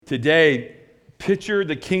Today, picture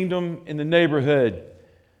the kingdom in the neighborhood.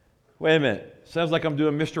 Wait a minute. Sounds like I'm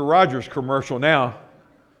doing Mr. Rogers commercial now.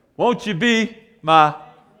 Won't you be my...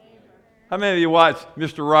 How many of you watched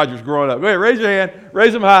Mr. Rogers growing up? Go ahead, raise your hand.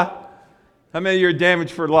 Raise them high. How many of you are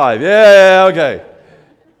damaged for life? Yeah, okay.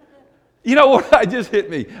 You know what? It just hit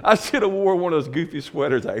me. I should have worn one of those goofy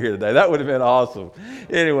sweaters out here today. That would have been awesome.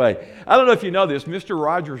 Anyway, I don't know if you know this. Mr.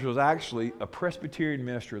 Rogers was actually a Presbyterian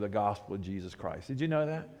minister of the gospel of Jesus Christ. Did you know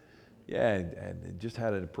that? Yeah, and it just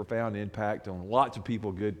had a profound impact on lots of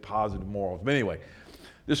people, good, positive morals. But anyway,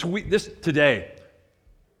 today,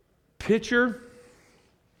 picture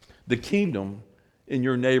the kingdom in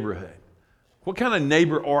your neighborhood. What kind of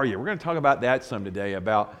neighbor are you? We're going to talk about that some today,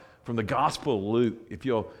 from the Gospel of Luke. If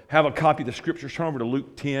you'll have a copy of the Scriptures, turn over to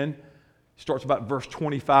Luke 10. It starts about verse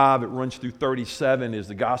 25. It runs through 37 is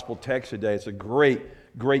the Gospel text today. It's a great,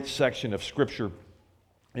 great section of Scripture.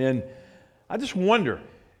 And I just wonder,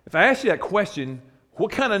 if I ask you that question,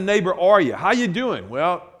 what kind of neighbor are you? How you doing?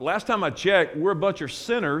 Well, last time I checked, we're a bunch of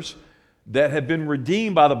sinners that have been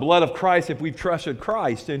redeemed by the blood of Christ if we've trusted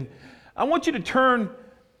Christ. And I want you to turn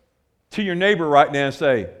to your neighbor right now and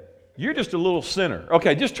say, you're just a little sinner.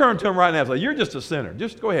 Okay, just turn to him right now and say, you're just a sinner.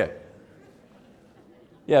 Just go ahead.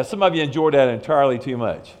 Yeah, some of you enjoyed that entirely too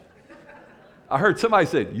much. I heard somebody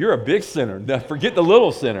say, you're a big sinner. Now, forget the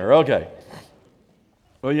little sinner. Okay.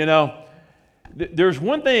 Well, you know, there's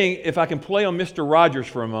one thing, if I can play on Mr. Rogers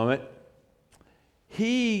for a moment.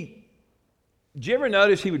 Did you ever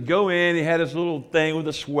notice he would go in, he had his little thing with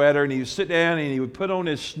a sweater, and he would sit down and he would put on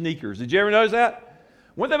his sneakers. Did you ever notice that?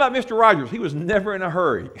 One thing about Mr. Rogers, he was never in a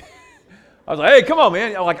hurry. I was like, hey, come on,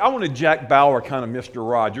 man. I want a Jack Bauer kind of Mr.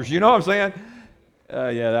 Rogers. You know what I'm saying?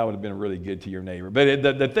 Yeah, that would have been really good to your neighbor. But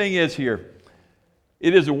the thing is here,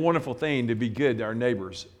 it is a wonderful thing to be good to our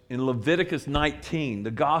neighbors. In Leviticus 19,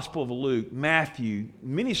 the Gospel of Luke, Matthew,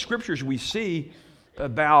 many scriptures we see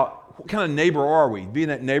about what kind of neighbor are we, being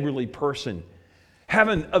that neighborly person.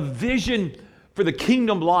 Having a vision for the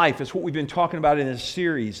kingdom life is what we've been talking about in this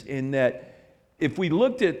series, in that if we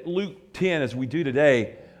looked at Luke 10 as we do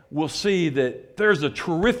today, we'll see that there's a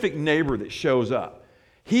terrific neighbor that shows up.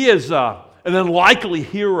 He is an unlikely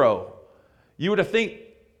hero. You would have think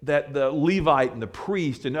that the Levite and the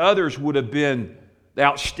priest and others would have been the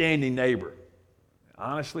outstanding neighbor.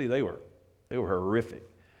 Honestly, they were horrific.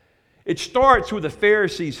 It starts with the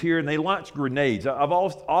Pharisees here, and they launch grenades. I've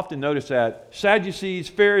often noticed that. Sadducees,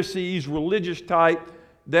 Pharisees, religious type,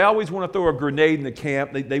 they always want to throw a grenade in the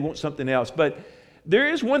camp. They want something else. But there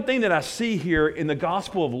is one thing that I see here in the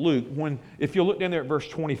Gospel of Luke. If you look down there at verse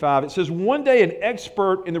 25, it says, one day an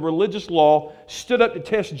expert in the religious law stood up to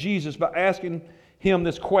test Jesus by asking him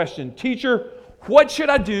this question, Teacher, what should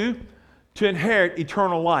I do to inherit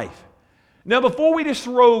eternal life? Now, before we just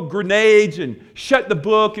throw grenades and shut the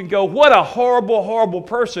book and go, what a horrible, horrible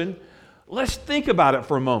person, let's think about it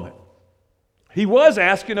for a moment. He was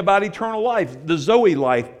asking about eternal life, the Zoe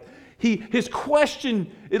life. His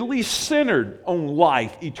question at least centered on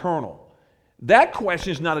life eternal. That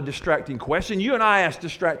question is not a distracting question. You and I ask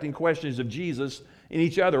distracting questions of Jesus and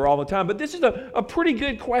each other all the time, but this is a pretty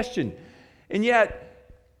good question. And yet,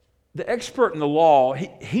 the expert in the law,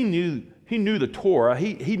 he knew the Torah.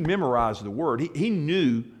 He memorized the word. He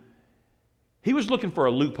knew. He was looking for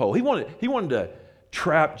a loophole. He wanted to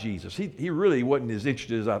trap Jesus. He really wasn't as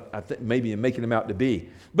interested as I think maybe in making him out to be.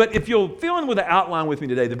 But if you'll fill in with the outline with me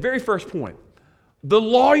today, the very first point, the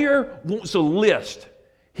lawyer wants a list.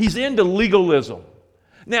 He's into legalism.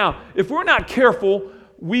 Now, if we're not careful,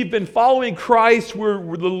 we've been following Christ.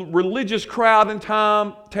 We're the religious crowd in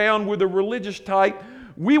town. We're the religious type.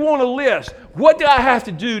 We want a list. What do I have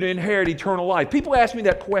to do to inherit eternal life? People ask me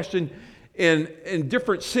that question in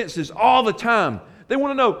different senses all the time. They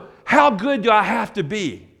want to know, how good do I have to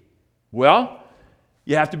be? Well,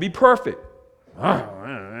 you have to be perfect.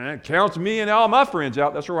 That counts me and all my friends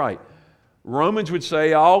out. That's right. Romans would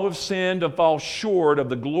say, all have sinned and fall short of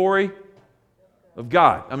the glory of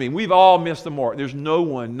God. I mean, we've all missed the mark. There's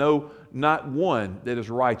not one that is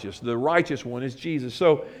righteous. The righteous one is Jesus.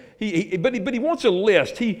 So, but he wants a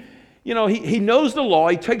list. He knows the law.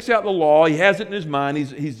 He takes out the law. He has it in his mind.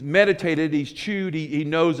 He's meditated. He's chewed. He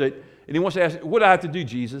knows it. And he wants to ask, what do I have to do,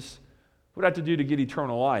 Jesus? What do I have to do to get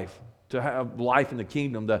eternal life? To have life in the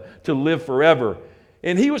kingdom, to live forever.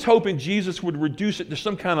 And he was hoping Jesus would reduce it to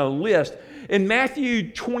some kind of list. In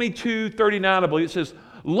Matthew 22:39, I believe, it says,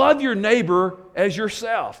 love your neighbor as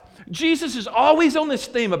yourself. Jesus is always on this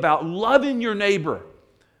theme about loving your neighbor.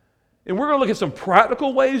 And we're going to look at some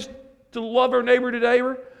practical ways to love our neighbor today.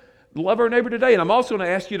 And I'm also going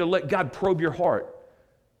to ask you to let God probe your heart.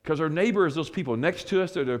 Because our neighbor is those people next to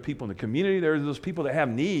us. There are people in the community. There are those people that have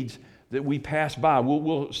needs that we pass by.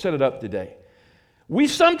 We'll set it up today. We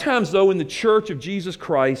sometimes, though, in the church of Jesus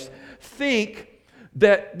Christ, think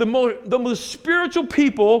that the most spiritual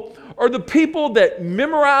people are the people that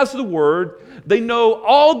memorize the Word. They know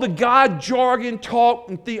all the God jargon, talk,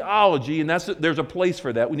 and theology, and there's a place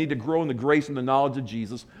for that. We need to grow in the grace and the knowledge of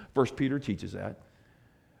Jesus. 1 Peter teaches that.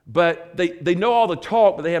 But they know all the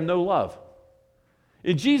talk, but they have no love.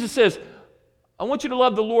 And Jesus says, I want you to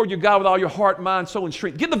love the Lord your God with all your heart, mind, soul, and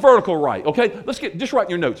strength. Get the vertical right, okay? Just write in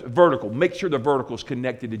your notes, vertical. Make sure the vertical is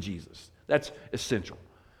connected to Jesus. That's essential.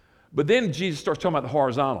 But then Jesus starts talking about the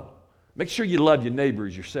horizontal. Make sure you love your neighbor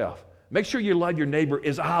as yourself. Make sure you love your neighbor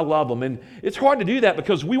as I love them. And it's hard to do that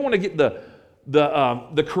because we want to get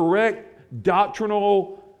the correct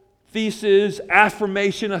doctrinal thesis,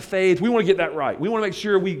 affirmation of faith. We want to get that right. We want to make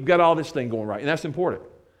sure we've got all this thing going right, and that's important.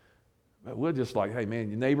 But we're just like, hey, man,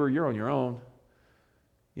 your neighbor, you're on your own.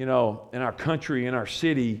 You know, in our country, in our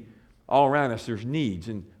city, all around us, there's needs.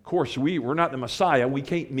 And, of course, we're not the Messiah. We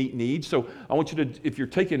can't meet needs. So I want you to, if you're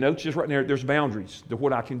taking notes, just right there, there's boundaries to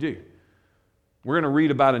what I can do. We're going to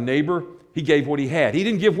read about a neighbor. He gave what he had. He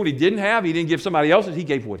didn't give what he didn't have. He didn't give somebody else's. He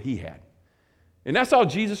gave what he had. And that's all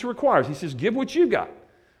Jesus requires. He says, give what you got.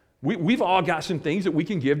 We've all got some things that we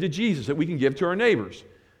can give to Jesus, that we can give to our neighbors.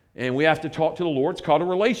 And we have to talk to the Lord. It's called a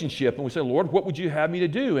relationship. And we say, Lord, what would you have me to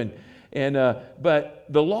do? But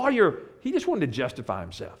the lawyer, he just wanted to justify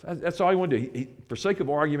himself. That's all he wanted to do. For sake of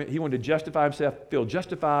argument, he wanted to justify himself, feel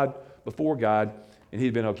justified before God, and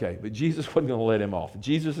he'd been okay. But Jesus wasn't going to let him off.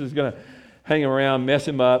 Jesus is going to hang around, mess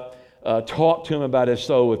him up, talk to him about his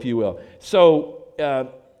soul, if you will. So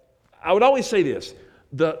I would always say this.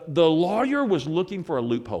 The lawyer was looking for a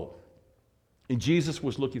loophole, and Jesus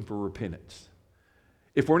was looking for repentance.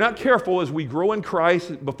 If we're not careful as we grow in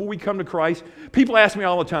Christ, before we come to Christ, people ask me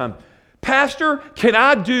all the time, Pastor, can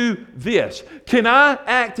I do this? Can I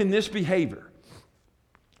act in this behavior?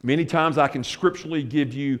 Many times I can scripturally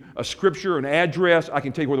give you a scripture, an address. I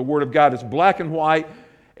can tell you where the Word of God is black and white,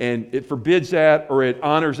 and it forbids that or it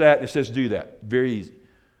honors that, and it says do that. Very easy.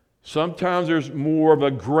 Sometimes there's more of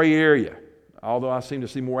a gray area, although I seem to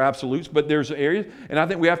see more absolutes, but there's areas, and I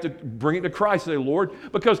think we have to bring it to Christ and say, Lord,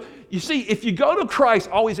 because you see, if you go to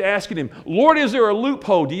Christ always asking Him, Lord, is there a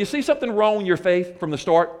loophole? Do you see something wrong in your faith from the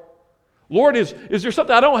start? Lord, is there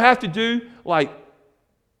something I don't have to do? Like,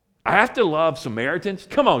 I have to love Samaritans?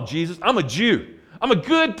 Come on, Jesus, I'm a Jew. I'm a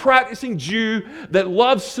good practicing Jew that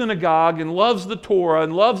loves synagogue and loves the Torah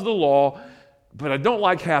and loves the law, but I don't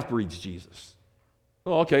like half-breeds, Jesus.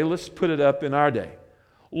 Well, okay, let's put it up in our day.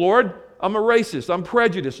 Lord, I'm a racist. I'm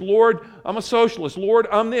prejudiced. Lord, I'm a socialist. Lord,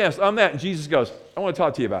 I'm this, I'm that. And Jesus goes, I want to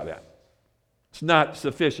talk to you about that. It's not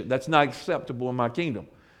sufficient. That's not acceptable in my kingdom.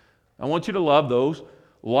 I want you to love those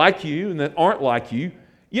like you and that aren't like you.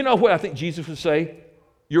 You know what I think Jesus would say?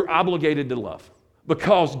 You're obligated to love.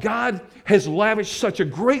 Because God has lavished such a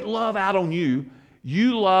great love out on you,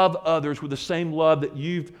 you love others with the same love that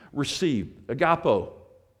you've received. Agapo.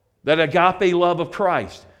 That agape love of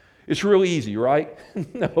Christ. It's real easy, right?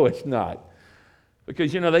 No, it's not.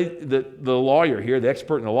 Because, you know, the lawyer here, the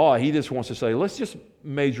expert in the law, he just wants to say, let's just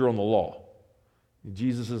major on the law. And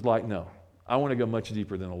Jesus is like, no, I want to go much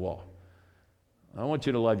deeper than the law. I want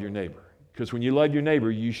you to love your neighbor. Because when you love your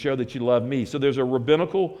neighbor, you show that you love me. So there's a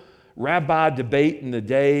rabbinical rabbi debate in the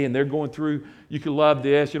day, and they're going through, you can love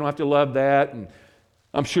this, you don't have to love that. And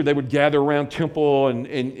I'm sure they would gather around temple, and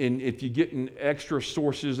if you get in extra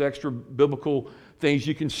sources, extra biblical things,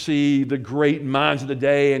 you can see the great minds of the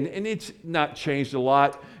day, and it's not changed a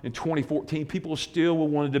lot in 2014. People still will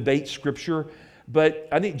want to debate Scripture, but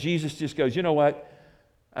I think Jesus just goes, you know what?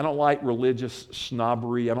 I don't like religious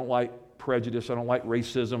snobbery. I don't like prejudice. I don't like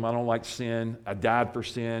racism. I don't like sin. I died for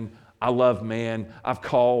sin. I love man. I've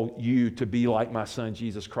called you to be like my son,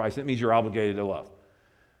 Jesus Christ. That means you're obligated to love.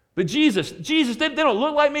 But Jesus, they don't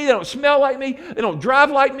look like me. They don't smell like me. They don't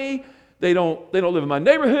drive like me. They don't live in my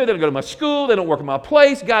neighborhood. They don't go to my school. They don't work in my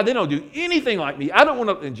place. God, they don't do anything like me. I don't want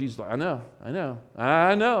to. And Jesus is like, I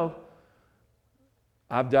know.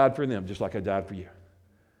 I've died for them just like I died for you.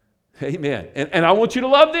 Amen. And I want you to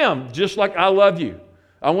love them just like I love you.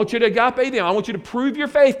 I want you to agape them. I want you to prove your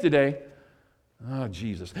faith today. Oh,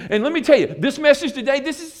 Jesus. And let me tell you, this message today,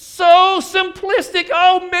 this is so simplistic.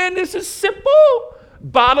 Oh, man, this is simple.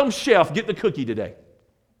 Bottom shelf, get the cookie today.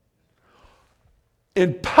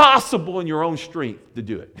 Impossible in your own strength to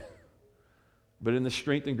do it. But in the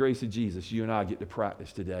strength and grace of Jesus, you and I get to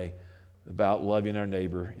practice today about loving our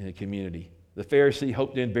neighbor in the community. The Pharisee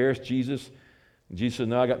hoped to embarrass Jesus. And Jesus said,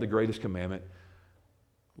 no, I got the greatest commandment.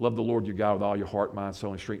 Love the Lord your God with all your heart, mind,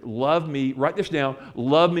 soul, and strength. Love me, write this down,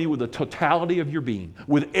 love me with the totality of your being.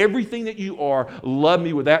 With everything that you are, love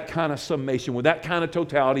me with that kind of summation, with that kind of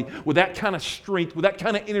totality, with that kind of strength, with that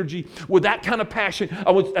kind of energy, with that kind of passion.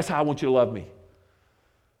 That's how I want you to love me.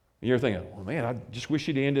 And you're thinking, well, man, I just wish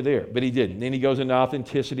he'd ended there. But he didn't. Then he goes into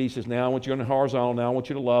authenticity. He says, now I want you to go horizontal. Now I want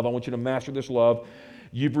you to love. I want you to master this love.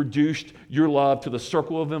 You've reduced your love to the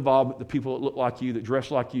circle of involvement, the people that look like you, that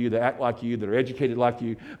dress like you, that act like you, that are educated like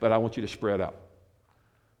you, but I want you to spread out.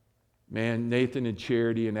 Man, Nathan and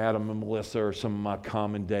Charity and Adam and Melissa are some of my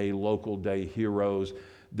common day, local day heroes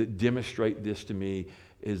that demonstrate this to me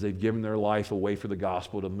as they've given their life away for the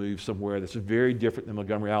gospel to move somewhere that's very different than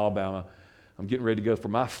Montgomery, Alabama. I'm getting ready to go for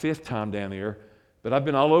my 5th time down there, but I've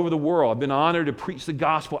been all over the world. I've been honored to preach the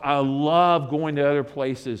gospel. I love going to other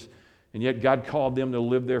places. And yet God called them to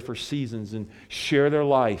live there for seasons and share their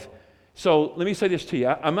life. So let me say this to you.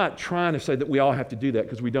 I'm not trying to say that we all have to do that,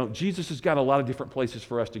 because we don't. Jesus has got a lot of different places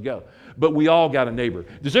for us to go. But we all got a neighbor.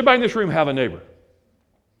 Does everybody in this room have a neighbor?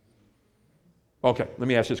 Okay, let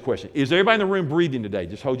me ask this question. Is everybody in the room breathing today?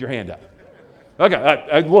 Just hold your hand up.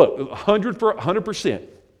 Okay, look, 100%.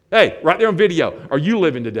 Hey, right there on video. Are you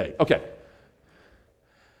living today? Okay.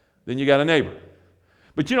 Then you got a neighbor.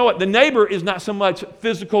 But you know what? The neighbor is not so much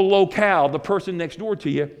physical locale, the person next door to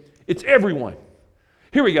you. It's everyone.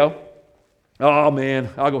 Here we go. Oh, man,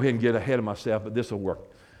 I'll go ahead and get ahead of myself, but this will work.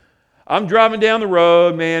 I'm driving down the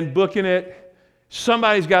road, man, booking it.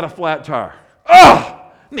 Somebody's got a flat tire.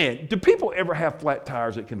 Oh, man, do people ever have flat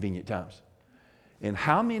tires at convenient times? And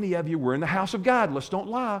how many of you were in the house of God? Let's don't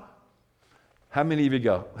lie. How many of you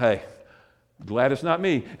go, hey, glad it's not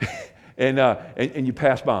me. and you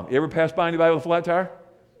pass by them. You ever pass by anybody with a flat tire?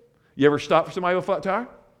 You ever stop for somebody with a flat tire?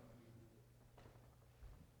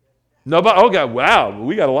 Nobody? Okay, wow,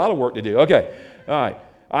 we got a lot of work to do. Okay, all right.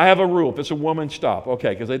 I have a rule. If it's a woman, stop.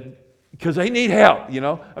 Okay, because they need help, you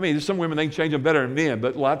know. I mean, there's some women, they can change them better than men,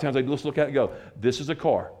 but a lot of times they just look at it and go, this is a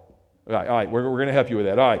car. All right, we're going to help you with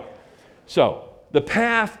that. All right. So the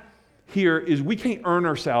path here is we can't earn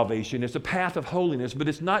our salvation. It's a path of holiness, but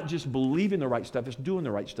it's not just believing the right stuff. It's doing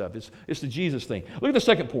the right stuff. It's the Jesus thing. Look at the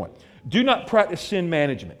second point. Do not practice sin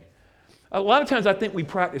management. A lot of times I think we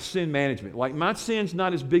practice sin management. Like, my sin's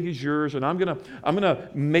not as big as yours, and I'm gonna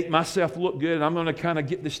make myself look good, and I'm gonna kind of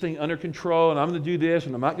get this thing under control, and I'm gonna do this,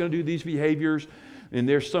 and I'm not gonna do these behaviors, and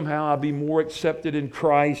there's somehow I'll be more accepted in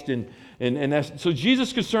Christ. And that's, so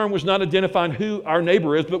Jesus' concern was not identifying who our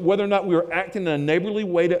neighbor is, but whether or not we are acting in a neighborly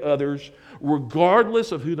way to others,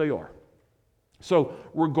 regardless of who they are. So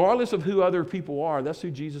regardless of who other people are, that's who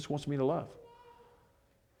Jesus wants me to love.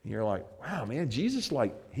 And you're like, wow, man, Jesus,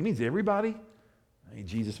 like, he means everybody? I mean,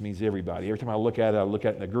 Jesus means everybody. Every time I look at it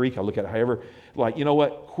in the Greek, I look at it however. Like, you know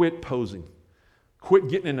what? Quit posing. Quit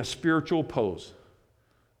getting in a spiritual pose.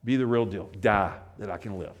 Be the real deal. Die that I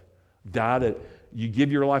can live. Die that you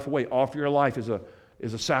give your life away. Offer your life as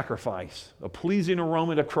a sacrifice, a pleasing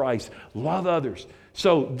aroma to Christ. Love others.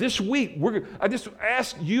 So this week, I just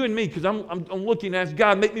ask you and me, because I'm looking at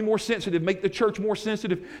God, make me more sensitive, make the church more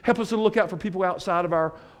sensitive. Help us to look out for people outside of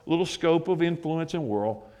our little scope of influence and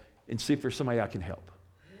world, and see if there's somebody I can help.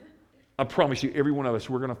 I promise you, every one of us,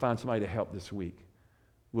 we're going to find somebody to help this week.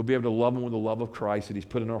 We'll be able to love them with the love of Christ that he's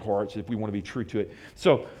put in our hearts if we want to be true to it.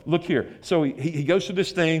 So look here. So he goes through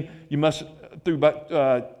this thing. You must, through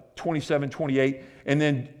about 27, 28. And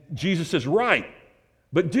then Jesus says, right,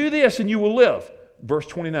 but do this and you will live. Verse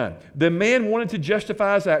 29. The man wanted to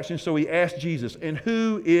justify his actions, so he asked Jesus, and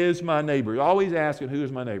who is my neighbor? He's always asking, who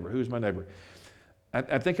is my neighbor? Who is my neighbor?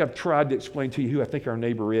 I think I've tried to explain to you who I think our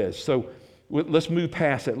neighbor is. So let's move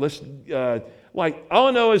past it. All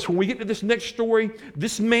I know is when we get to this next story,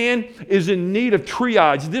 this man is in need of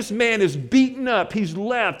triage. This man is beaten up. He's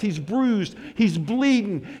left. He's bruised. He's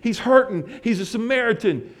bleeding. He's hurting. He's a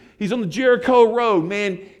Samaritan. He's on the Jericho road.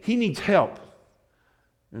 Man, he needs help.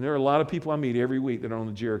 And there are a lot of people I meet every week that are on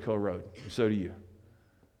the Jericho road. So do you.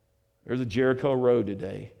 There's a Jericho road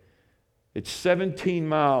today. It's 17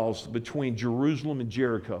 miles between Jerusalem and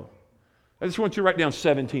Jericho. I just want you to write down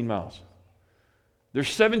 17 miles. There's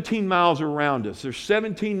 17 miles around us. There's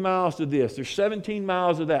 17 miles to this. There's 17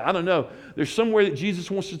 miles to that. I don't know. There's somewhere that Jesus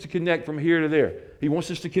wants us to connect from here to there. He wants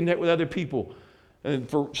us to connect with other people. And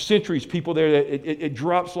for centuries, people there, it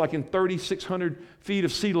drops like in 3,600 feet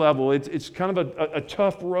of sea level. It's kind of a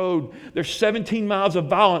tough road. There's 17 miles of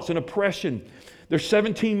violence and oppression. There's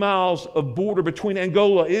 17 miles of border between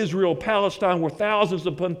Angola, Israel, Palestine, where thousands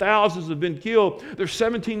upon thousands have been killed. There's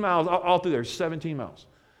 17 miles all through there. 17 miles.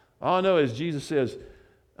 All I know is Jesus says,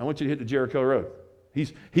 I want you to hit the Jericho road.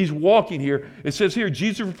 He's walking here. It says here,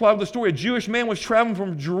 Jesus replied with the story. A Jewish man was traveling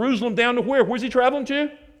from Jerusalem down to where? Where's he traveling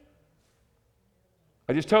to?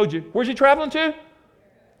 I just told you. Where's he traveling to?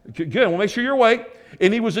 Good. I want to make sure you're awake.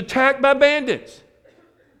 And he was attacked by bandits.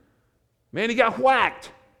 Man, he got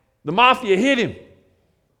whacked. The mafia hit him.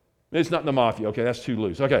 It's not the mafia. Okay, that's too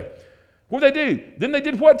loose. Okay. What did they do? Then they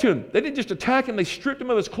did what to him? They didn't just attack him. They stripped him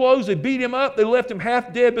of his clothes. They beat him up. They left him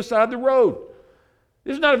half dead beside the road.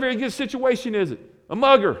 This is not a very good situation, is it? A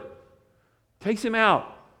mugger takes him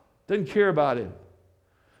out. Doesn't care about him.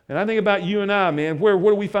 And I think about you and I, man. Where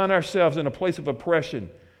do we find ourselves? In a place of oppression.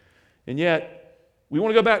 And yet, we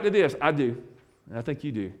want to go back to this. I do. And I think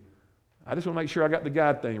you do. I just want to make sure I got the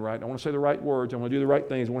God thing right. I want to say the right words. I want to do the right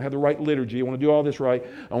things. I want to have the right liturgy. I want to do all this right.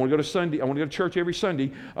 I want to go to Sunday. I want to go to church every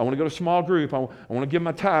Sunday. I want to go to small group. I want to give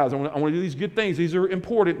my tithes. I want to do these good things. These are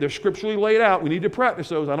important. They're scripturally laid out. We need to practice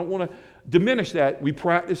those. I don't want to diminish that. We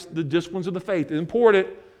practice the disciplines of the faith. It's important.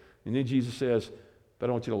 And then Jesus says, but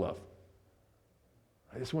I want you to love.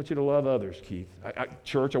 I just want you to love others, Keith.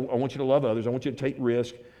 Church, I want you to love others. I want you to take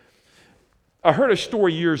risk. I heard a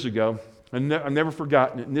story years ago. And I've never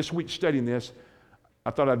forgotten it. And this week studying this,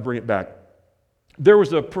 I thought I'd bring it back. There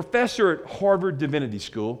was a professor at Harvard Divinity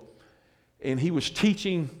School, and he was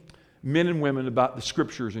teaching men and women about the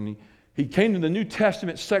Scriptures. And he came to the New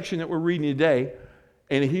Testament section that we're reading today,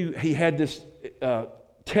 and he had this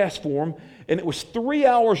test for them, and it was 3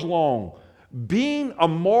 hours long. Being a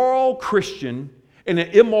moral Christian in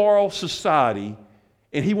an immoral society,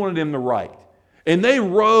 and he wanted them to write. And they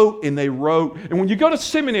wrote and they wrote. And when you go to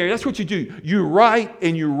seminary, that's what you do. You write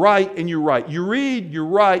and you write and you write. You read, you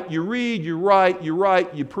write, you read, you write, you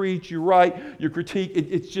write, you preach, you write, you critique.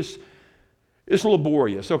 It's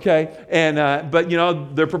laborious, okay? And but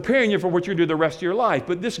they're preparing you for what you're going to do the rest of your life.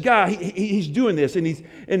 But this guy, he's doing this,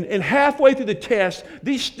 and halfway through the test,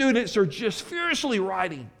 these students are just furiously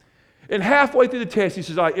writing. And halfway through the test, he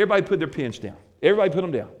says, all right, everybody put their pens down. Everybody put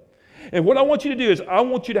them down. And what I want you to do is I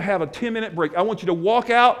want you to have a 10-minute break. I want you to walk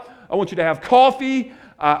out. I want you to have coffee.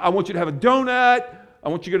 I want you to have a donut. I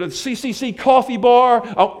want you to go to the CCC coffee bar.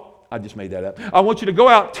 I just made that up. I want you to go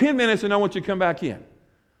out 10 minutes, and I want you to come back in.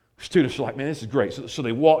 Students are like, man, this is great. So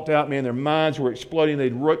they walked out, man. Their minds were exploding. They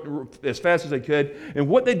wrote as fast as they could. And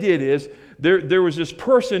what they did is there was this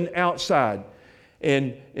person outside.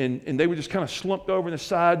 And they were just kind of slumped over in the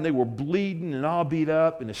side, and they were bleeding and all beat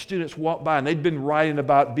up. And the students walked by, and they'd been writing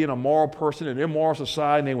about being a moral person in an immoral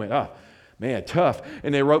society. And they went, oh, man, tough.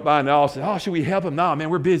 And they wrote by, and they all said, oh, should we help them? No,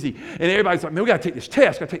 man, we're busy. And everybody's like, man, we got to take this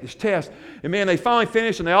test. And man, they finally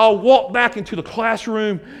finished, and they all walked back into the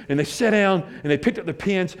classroom, and they sat down, and they picked up their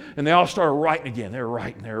pens, and they all started writing again. They were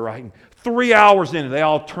writing. 3 hours in, and they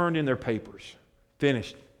all turned in their papers.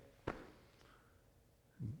 Finished.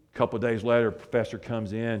 A couple of days later, a professor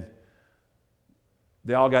comes in.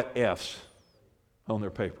 They all got F's on their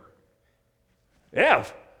paper.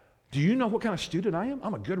 F? Do you know what kind of student I am?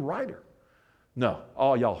 I'm a good writer. No,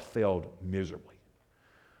 all y'all failed miserably.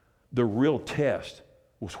 The real test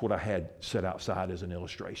was what I had set outside as an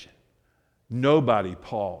illustration. Nobody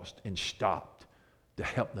paused and stopped to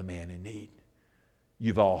help the man in need.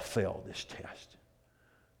 You've all failed this test.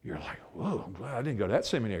 You're like, whoa, I'm glad I didn't go to that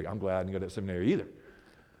seminary. I'm glad I didn't go to that seminary either.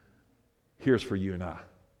 Here's for you and I.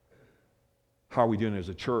 How are we doing as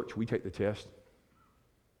a church? We take the test.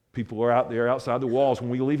 People are out there outside the walls. When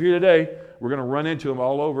we leave here today, we're going to run into them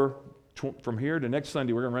all over. From here to next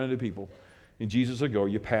Sunday, we're going to run into people. And Jesus will go, are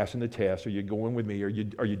you passing the test? Are you going with me? Are you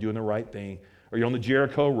doing the right thing? Are you on the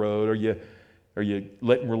Jericho road? Are you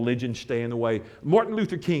letting religion stay in the way? Martin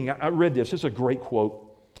Luther King, I read this. It's a great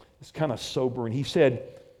quote. It's kind of sobering. He said,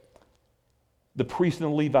 the priest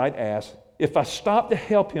and the Levite asked, if I stop to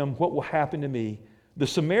help him, what will happen to me? The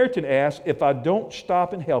Samaritan asked, if I don't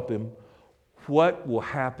stop and help him, what will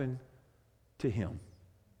happen to him?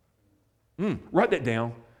 Write that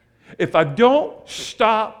down. If I don't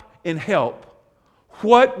stop and help,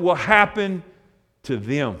 what will happen to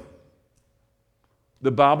them? The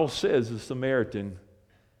Bible says the Samaritan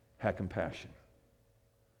had compassion,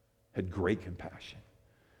 had great compassion.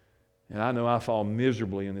 And I know I fall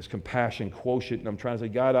miserably in this compassion quotient, and I'm trying to say,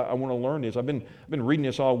 God, I want to learn this. I've been reading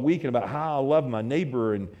this all week and about how I love my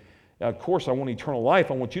neighbor, and of course I want eternal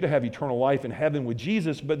life. I want you to have eternal life in heaven with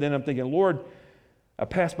Jesus, but then I'm thinking, Lord, I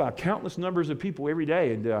pass by countless numbers of people every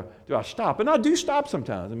day, and do I stop? And I do stop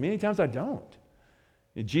sometimes, and many times I don't.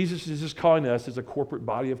 And Jesus is just calling us as a corporate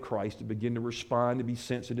body of Christ to begin to respond, to be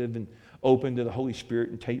sensitive and open to the Holy Spirit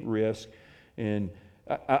and take risks. And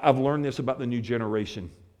I've learned this about the new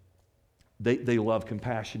generation. They love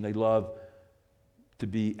compassion. They love to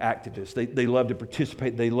be activists. They love to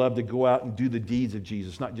participate. They love to go out and do the deeds of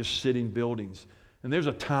Jesus, not just sit in buildings. And there's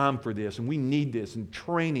a time for this, and we need this, and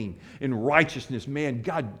training in righteousness. Man,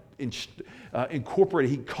 God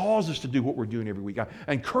incorporated. He calls us to do what we're doing every week. I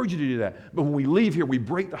encourage you to do that. But when we leave here, we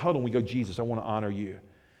break the huddle and we go, Jesus, I want to honor you.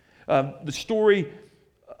 The story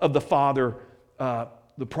of the father,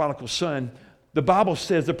 the prodigal son, the Bible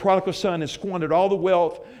says the prodigal son has squandered all the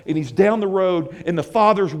wealth, and he's down the road, and the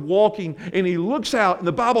father's walking, and he looks out, and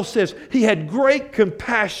the Bible says he had great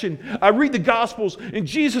compassion. I read the Gospels, and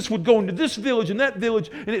Jesus would go into this village and that village,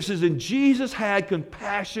 and it says, and Jesus had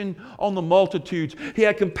compassion on the multitudes. He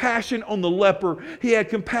had compassion on the leper. He had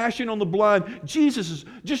compassion on the blind. Just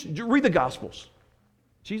read the Gospels.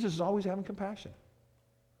 Jesus is always having compassion.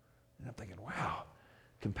 And I'm thinking, wow,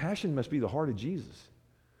 compassion must be the heart of Jesus.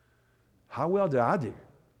 How well did I do?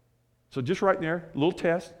 So just right there, a little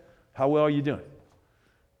test. How well are you doing?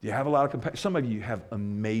 Do you have a lot of compassion? Some of you have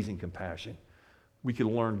amazing compassion. We could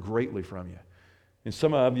learn greatly from you. And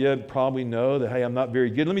some of you probably know that, hey, I'm not very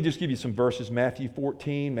good. Let me just give you some verses. Matthew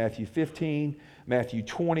 14, Matthew 15, Matthew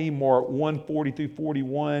 20, Mark 1, 40 through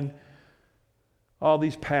 41. All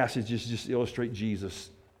these passages just illustrate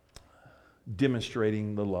Jesus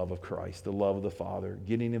demonstrating the love of Christ, the love of the Father,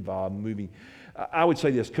 getting involved, moving. I would say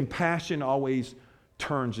this, compassion always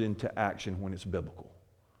turns into action when it's biblical.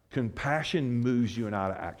 Compassion moves you and I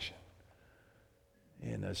to action.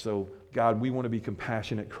 And so, God, we want to be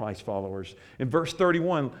compassionate Christ followers. In verse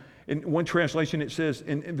 31, in one translation it says,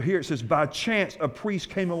 and here it says, by chance a priest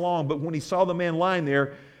came along, but when he saw the man lying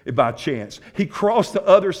there, by chance, he crossed the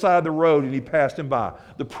other side of the road and he passed him by.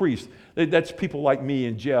 The priest. That's people like me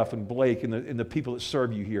and Jeff and Blake and the people that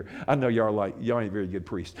serve you here. I know y'all ain't very good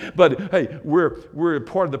priests. But hey, we're a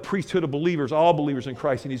part of the priesthood of believers, all believers in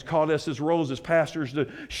Christ. And he's called us as roles as pastors to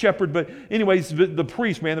shepherd. But anyways, the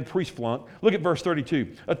priest flunked. Look at verse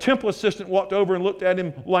 32. A temple assistant walked over and looked at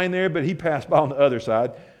him lying there, but he passed by on the other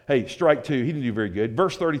side. Hey, strike two. He didn't do very good.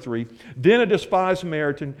 Verse 33. Then a despised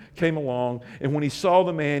Samaritan came along, and when he saw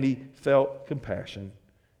the man, he felt compassion.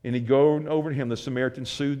 And he going over to him, the Samaritan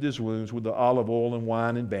soothed his wounds with the olive oil and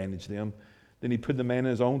wine and bandaged them. Then he put the man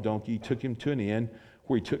in his own donkey, took him to an inn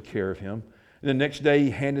where he took care of him. And the next day he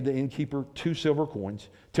handed the innkeeper 2 silver coins,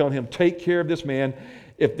 telling him, take care of this man.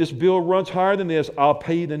 If this bill runs higher than this, I'll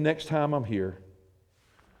pay you the next time I'm here.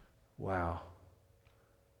 Wow.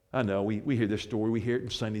 I know, we hear this story. We hear it in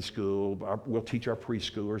Sunday school. We'll teach our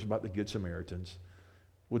preschoolers about the Good Samaritans.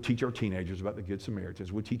 We'll teach our teenagers about the Good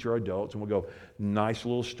Samaritans. We'll teach our adults, and we'll go, nice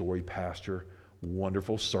little story, Pastor.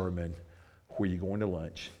 Wonderful sermon. Where are you going to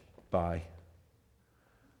lunch? Bye.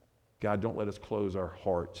 God, don't let us close our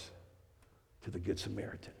hearts to the Good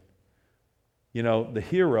Samaritan. You know, the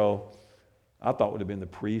hero, I thought would have been the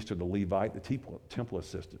priest or the Levite, the temple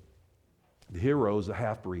assistant. The hero is the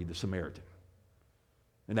half-breed, the Samaritan,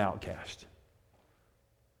 an outcast.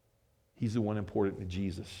 He's the one important to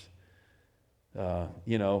Jesus.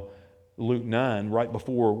 Luke 9, right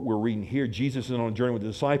before we're reading here, Jesus is on a journey with the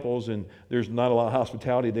disciples, and there's not a lot of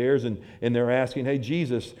hospitality there, and they're asking, hey,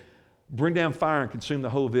 Jesus, bring down fire and consume the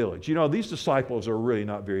whole village. You know, these disciples are really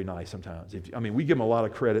not very nice sometimes. We give them a lot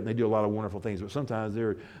of credit, and they do a lot of wonderful things, but sometimes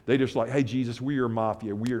they just like, hey, Jesus, we're your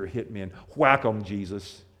mafia, we're your hitmen. Whack them,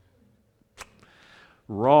 Jesus.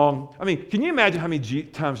 Wrong. Can you imagine how many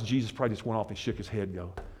times Jesus probably just went off and shook his head and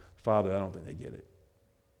go, Father, I don't think they get it.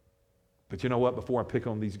 But you know what? Before I pick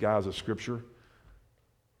on these guys of Scripture,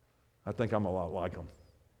 I think I'm a lot like them.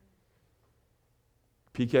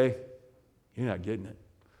 PK, you're not getting it.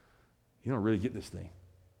 You don't really get this thing.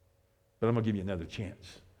 But I'm going to give you another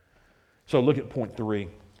chance. So look at point 3.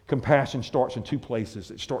 Compassion starts in 2 places.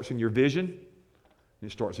 It starts in your vision, and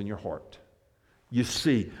it starts in your heart. You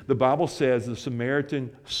see, the Bible says the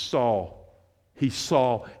Samaritan saw. He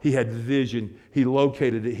saw, he had vision, he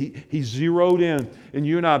located it, he zeroed in. And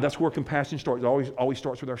you and I, that's where compassion starts. It always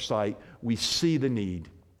starts with our sight. We see the need.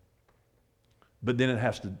 But then it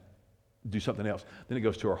has to do something else. Then it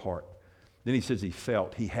goes to our heart. Then he says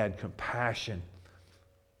he had compassion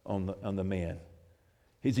on the man.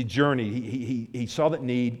 As he journeyed, he saw that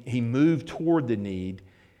need, he moved toward the need.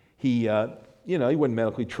 He wasn't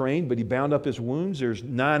medically trained, but he bound up his wounds. There's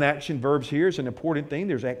 9 action verbs here. It's an important thing.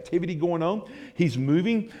 There's activity going on. He's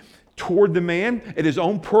moving toward the man at his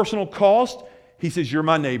own personal cost. He says, you're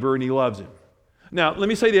my neighbor, and he loves him. Now, let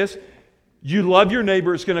me say this. You love your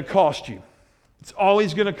neighbor, it's going to cost you. It's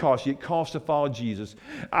always going to cost you. It costs to follow Jesus.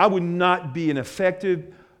 I would not be an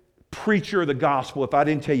effective preacher of the gospel if I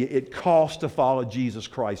didn't tell you it costs to follow Jesus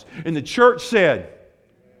Christ. And the church said,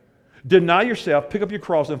 deny yourself, pick up your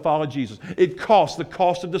cross, and follow Jesus. It costs, the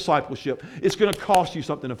cost of discipleship. It's going to cost you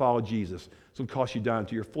something to follow Jesus. It's going to cost you dying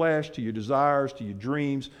to your flesh, to your desires, to your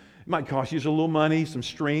dreams, It might cost you just a little money, some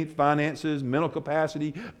strength, finances, mental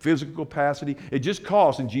capacity, physical capacity. It just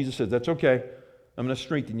costs. And Jesus says, that's okay. I'm going to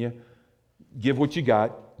strengthen you. Give what you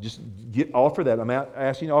got. Just offer that. I'm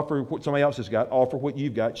asking you to offer what somebody else has got. Offer what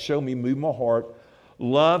you've got. Show me, move my heart.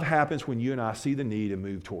 Love happens when you and I see the need and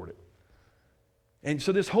move toward it. And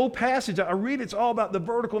so this whole passage, I read it's all about the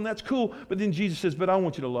vertical, and that's cool. But then Jesus says, but I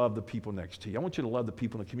want you to love the people next to you. I want you to love the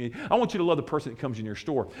people in the community. I want you to love the person that comes in your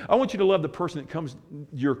store. I want you to love the person that comes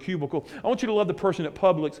your cubicle. I want you to love the person at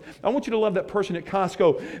Publix. I want you to love that person at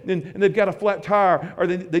Costco, and they've got a flat tire, or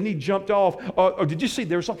they need jumped off. Or did you see,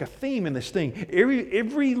 there's like a theme in this thing.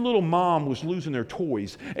 Every little mom was losing their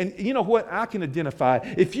toys. And you know what? I can identify.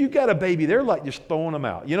 If you got a baby, they're like just throwing them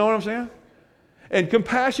out. You know what I'm saying? And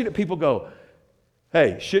compassionate people go,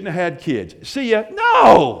 hey, shouldn't have had kids. See ya.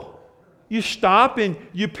 No! You stop and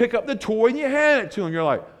you pick up the toy and you hand it to them. You're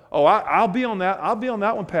like, oh, I'll be on that. I'll be on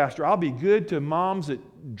that one, Pastor. I'll be good to moms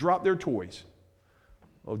that drop their toys.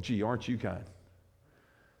 Oh, gee, aren't you kind?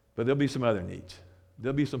 But there'll be some other needs.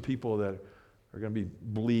 There'll be some people that are going to be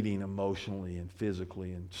bleeding emotionally and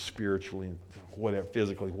physically and spiritually and whatever,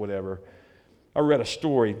 physically, whatever. I read a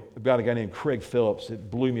story about a guy named Craig Phillips. It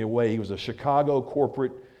blew me away. He was a Chicago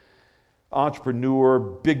corporate entrepreneur,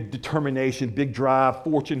 big determination, big drive,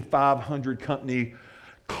 Fortune 500 company,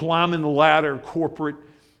 climbing the ladder, corporate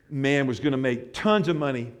man, was going to make tons of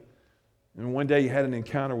money. And one day he had an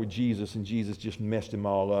encounter with Jesus, and Jesus just messed him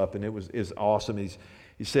all up, and it's awesome.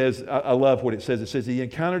 He says, I love what it says. It says he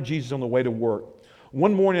encountered Jesus on the way to work.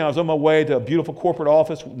 One morning I was on my way to a beautiful corporate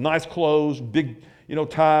office, nice clothes, big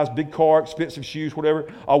ties, big car, expensive shoes, whatever.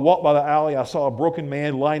 I walked by the alley. I saw a broken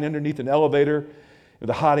man lying underneath an elevator,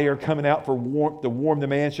 the hot air coming out for warmth to warm the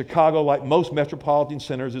man. Chicago, like most metropolitan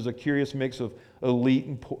centers, is a curious mix of elite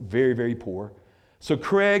and very, very poor. So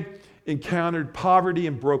Craig encountered poverty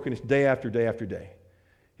and brokenness day after day after day.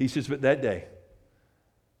 He says, but that day,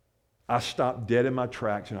 I stopped dead in my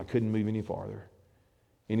tracks and I couldn't move any farther.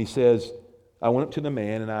 And he says, I went up to the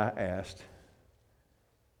man and I asked,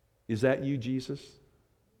 is that you, Jesus?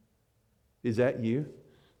 Is that you?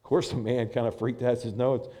 Of course, the man kind of freaked out and says,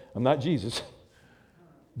 no, I'm not Jesus.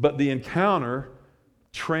 But the encounter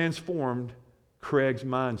transformed Craig's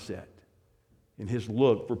mindset and his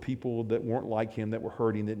look for people that weren't like him, that were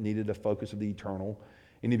hurting, that needed a focus of the eternal.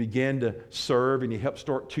 And he began to serve, and he helped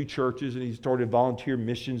start 2 churches, and he started volunteer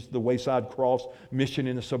missions, the Wayside Cross mission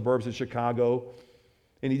in the suburbs of Chicago.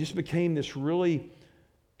 And he just became this really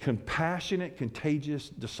compassionate, contagious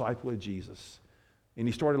disciple of Jesus. And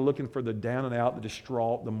he started looking for the down and out, the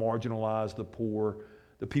distraught, the marginalized, the poor,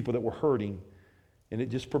 the people that were hurting. And it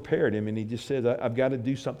just prepared him, and he just said, I've got to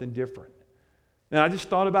do something different. Now, I just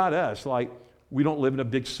thought about us, like, we don't live in a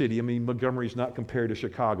big city. I mean, Montgomery's not compared to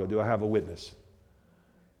Chicago. Do I have a witness?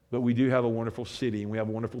 But we do have a wonderful city, and we have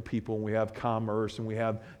wonderful people, and we have commerce, and we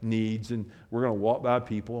have needs, and we're going to walk by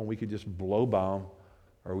people, and we could just blow by them,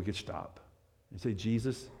 or we could stop and say,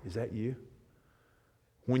 Jesus, is that you?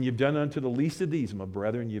 When you've done unto the least of these, my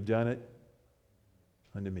brethren, you've done it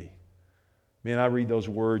unto me. Man, I read those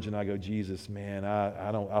words and I go, Jesus, man,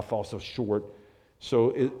 I fall so short.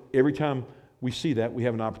 So every time we see that, we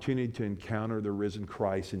have an opportunity to encounter the risen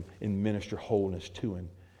Christ and minister wholeness to him,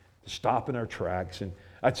 to stop in our tracks. And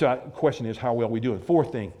the question is, how well we do it.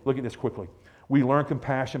 4th thing, look at this quickly. We learn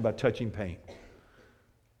compassion by touching pain.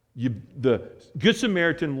 The Good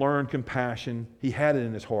Samaritan learned compassion. He had it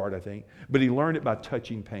in his heart, I think, but he learned it by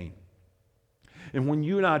touching pain. And when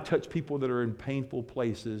you and I touch people that are in painful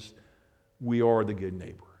places, we are the good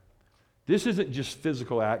neighbor. This isn't just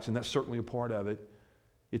physical acts, and that's certainly a part of it.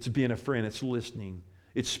 It's being a friend. It's listening.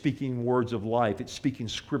 It's speaking words of life. It's speaking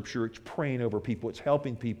scripture. It's praying over people. It's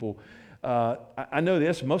helping people. I know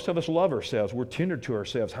this. Most of us love ourselves. We're tender to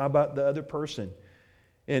ourselves. How about the other person?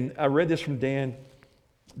 And I read this from Dan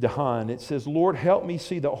DeHaan. It says, Lord, help me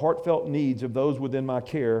see the heartfelt needs of those within my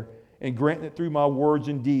care, and grant that through my words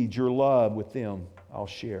and deeds, your love with them I'll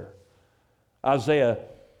share. Isaiah,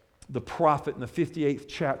 the prophet, in the 58th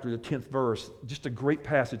chapter, the 10th verse, just a great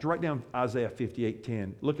passage. Write down Isaiah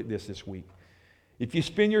 58:10. Look at this week. If you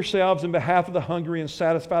spend yourselves in behalf of the hungry and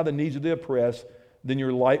satisfy the needs of the oppressed, then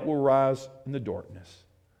your light will rise in the darkness.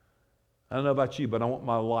 I don't know about you, but I want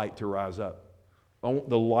my light to rise up. I want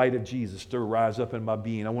the light of Jesus to rise up in my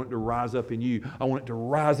being. I want it to rise up in you. I want it to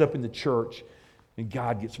rise up in the church. And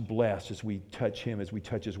God gets blessed as we touch him, as we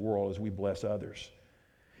touch his world, as we bless others.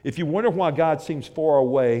 If you wonder why God seems far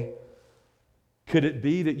away, could it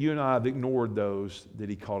be that you and I have ignored those that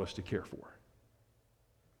he called us to care for?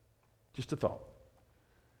 Just a thought.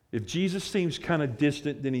 If Jesus seems kind of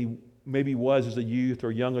distant than he maybe was as a youth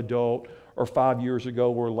or young adult or 5 years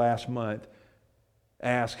ago or last month,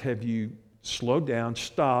 ask, have you slowed down,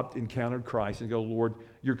 stopped, encountered Christ, and go, Lord,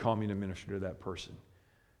 you're calling me to minister to that person?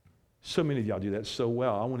 So many of y'all do that so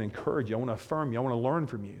well. I want to encourage you. I want to affirm you. I want to learn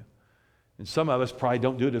from you. And some of us probably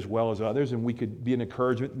don't do it as well as others, and we could be an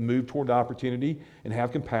encouragement, move toward the opportunity, and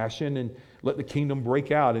have compassion, and let the kingdom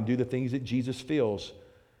break out and do the things that Jesus feels.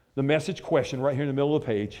 The message question right here in the middle of the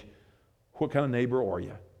page, what kind of neighbor are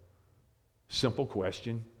you? Simple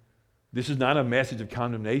question. This is not a message of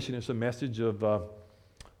condemnation. It's a message of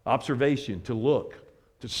observation, to look,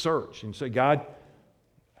 to search, and say, God,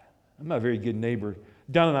 I'm not a very good neighbor.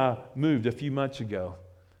 Don and I moved a few months ago,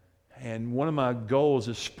 and one of my goals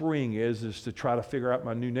this spring is to try to figure out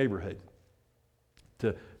my new neighborhood,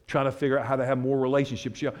 to try to figure out how to have more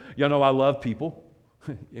relationships. Y'all know I love people.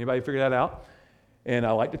 Anybody figure that out? And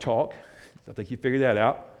I like to talk. I think you figured that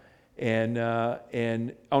out. And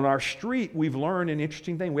on our street, we've learned an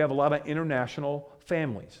interesting thing. We have a lot of international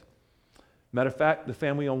families. Matter of fact, the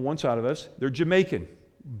family on one side of us, they're Jamaican.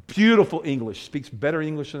 Beautiful English, speaks better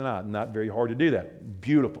English than I. Not very hard to do that.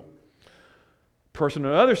 Beautiful. Person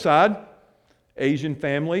on the other side, Asian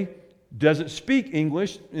family, doesn't speak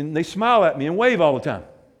English, and they smile at me and wave all the time.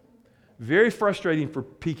 Very frustrating for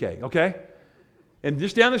PK, okay? And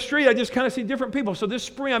just down the street, I just kind of see different people. So this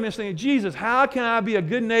spring, I'm just thinking, Jesus, how can I be a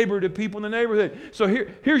good neighbor to people in the neighborhood? So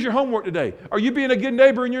here's your homework today. Are you being a good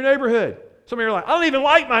neighbor in your neighborhood? Some of you are like, I don't even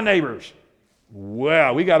like my neighbors.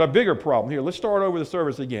 Well, we got a bigger problem here. Let's start over the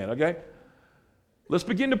service again, okay? Let's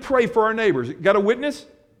begin to pray for our neighbors. Got a witness?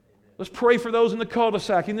 Let's pray for those in the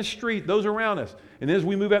cul-de-sac, in the street, those around us. And then as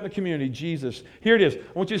we move out in the community, Jesus. Here it is. I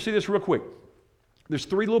want you to see this real quick. There's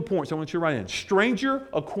 3 little points I want you to write in. Stranger,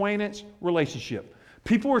 acquaintance, relationship.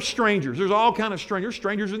 People are strangers. There's all kind of strangers. There's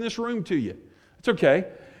strangers in this room to you. It's okay.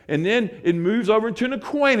 And then it moves over into an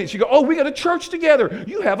acquaintance. You go, oh, we got a church together.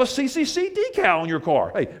 You have a CCC decal on your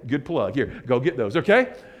car. Hey, good plug. Here, go get those,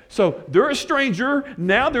 okay? So they're a stranger.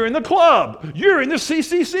 Now they're in the club. You're in the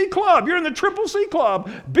CCC club. You're in the Triple C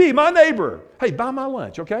club. Be my neighbor. Hey, buy my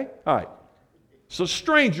lunch, okay? All right. So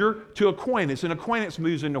stranger to acquaintance. And acquaintance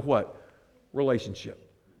moves into what?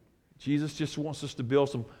 Relationship. Jesus just wants us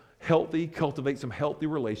to cultivate some healthy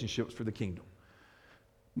relationships for the kingdom.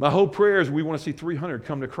 My whole prayer is we want to see 300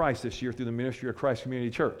 come to Christ this year through the ministry of Christ Community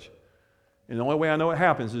Church. And the only way I know it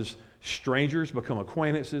happens is strangers become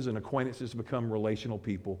acquaintances, and acquaintances become relational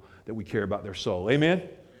people that we care about their soul. Amen?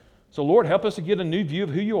 So Lord, help us to get a new view of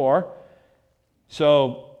who you are.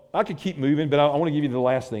 So I could keep moving, but I want to give you the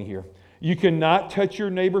last thing here. You cannot touch your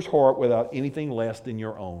neighbor's heart without anything less than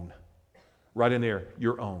your own. Right in there,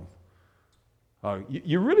 your own.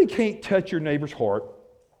 You really can't touch your neighbor's heart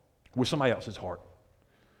with somebody else's heart.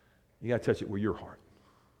 You got to touch it with your heart.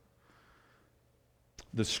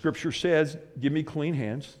 The scripture says, give me clean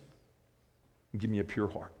hands and give me a pure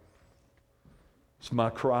heart. It's my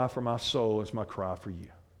cry for my soul. It's my cry for you.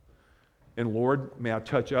 And Lord, may I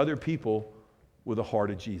touch other people with the heart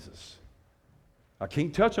of Jesus. I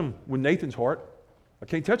can't touch them with Nathan's heart. I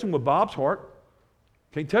can't touch them with Bob's heart.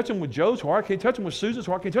 I can't touch them with Joe's heart. I can't touch them with Susan's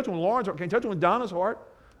heart. I can't touch them with Lauren's heart. I can't touch them with Donna's heart.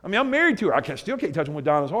 I mean, I'm married to her. Still can't touch them with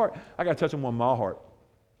Donna's heart. I got to touch them with my heart.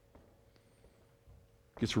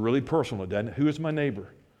 It's really personal, doesn't it? Who is my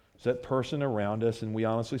neighbor? It's that person around us, and we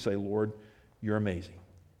honestly say, Lord, you're amazing.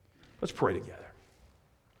 Let's pray together.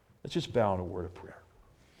 Let's just bow in a word of prayer.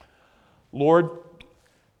 Lord,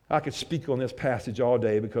 I could speak on this passage all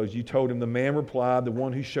day because you told him the man replied, the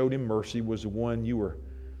one who showed him mercy was the one you were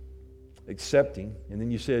accepting. And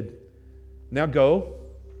then you said, now go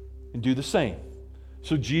and do the same.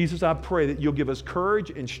 So Jesus, I pray that you'll give us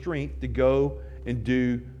courage and strength to go and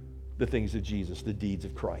do the things of Jesus, the deeds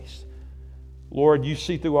of Christ. Lord, you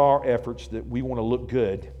see through our efforts that we want to look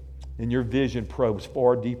good, and your vision probes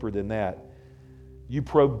far deeper than that. You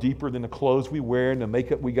probe deeper than the clothes we wear and the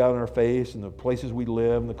makeup we got on our face and the places we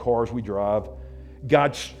live and the cars we drive.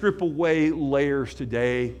 God, strip away layers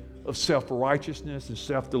today of self-righteousness and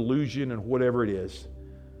self-delusion and whatever it is.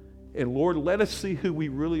 And Lord, let us see who we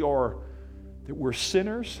really are, that we're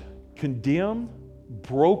sinners, condemned,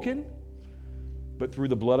 broken, but through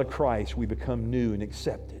the blood of Christ, we become new and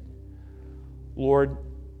accepted. Lord,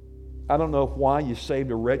 I don't know why you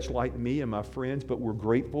saved a wretch like me and my friends, but we're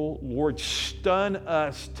grateful. Lord, stun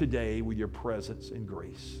us today with your presence and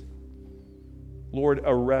grace. Lord,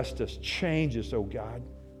 arrest us, change us, oh God.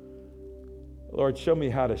 Lord, show me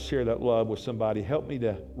how to share that love with somebody. Help me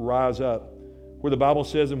to rise up where the Bible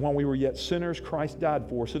says, and when we were yet sinners, Christ died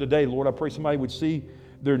for us. So today, Lord, I pray somebody would see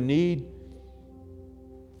their need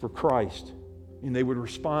for Christ, and they would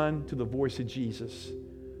respond to the voice of Jesus.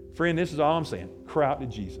 Friend, this is all I'm saying. Cry out to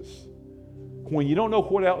Jesus. When you don't know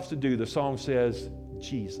what else to do, the song says,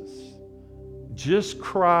 Jesus. Just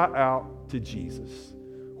cry out to Jesus,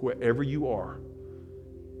 wherever you are,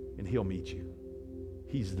 and He'll meet you.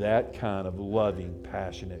 He's that kind of loving,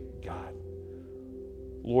 passionate God.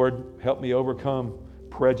 Lord, help me overcome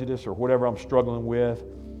prejudice or whatever I'm struggling with,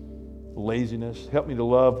 laziness. Help me to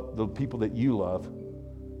love the people that you love,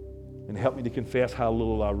 and help me to confess how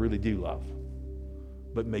little I really do love.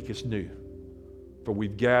 But make us new. For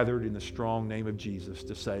we've gathered in the strong name of Jesus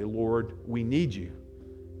to say, Lord, we need you,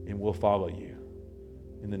 and we'll follow you.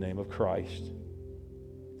 In the name of Christ.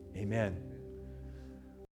 Amen.